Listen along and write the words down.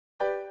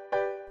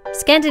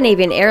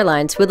Scandinavian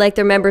Airlines would like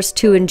their members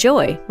to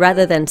enjoy,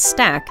 rather than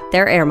stack,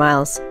 their air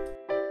miles.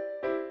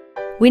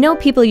 We know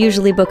people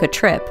usually book a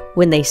trip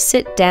when they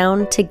sit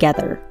down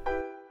together.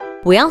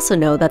 We also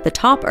know that the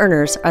top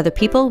earners are the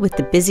people with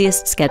the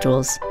busiest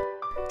schedules.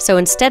 So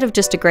instead of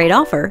just a great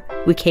offer,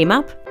 we came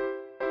up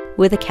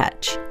with a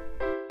catch.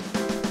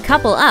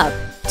 Couple up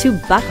to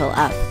buckle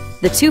up.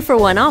 The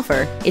 2-for-1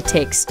 offer, it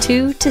takes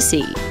two to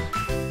see.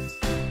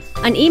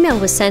 An email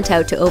was sent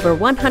out to over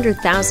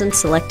 100,000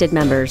 selected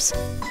members.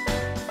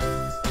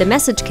 The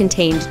message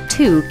contained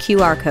 2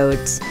 QR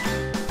codes.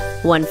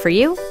 One for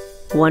you,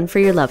 one for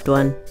your loved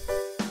one.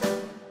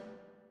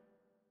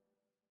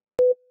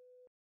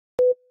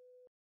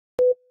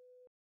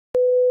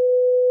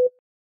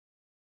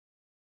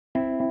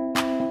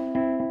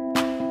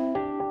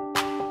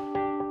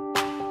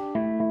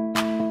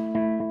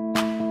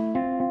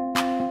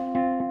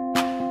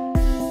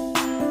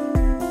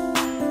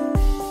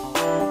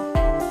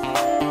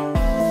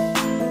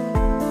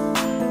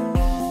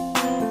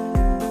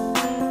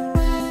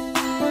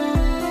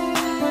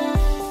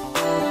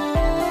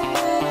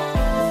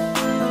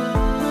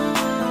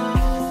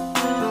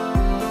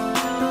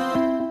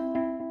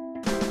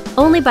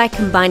 Only by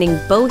combining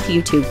both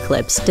YouTube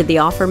clips did the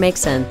offer make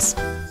sense,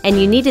 and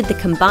you needed the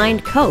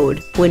combined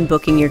code when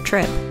booking your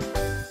trip.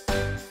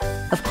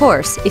 Of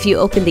course, if you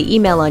opened the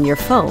email on your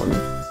phone,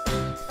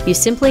 you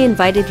simply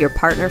invited your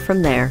partner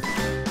from there.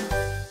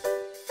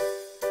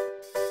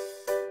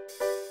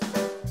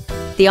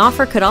 The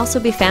offer could also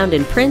be found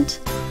in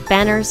print,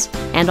 banners,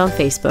 and on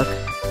Facebook.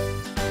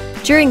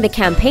 During the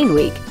campaign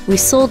week, we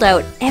sold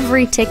out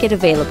every ticket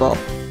available.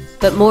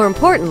 But more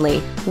importantly,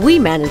 we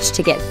managed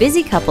to get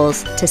busy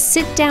couples to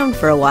sit down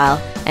for a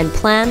while and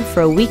plan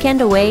for a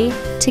weekend away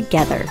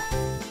together.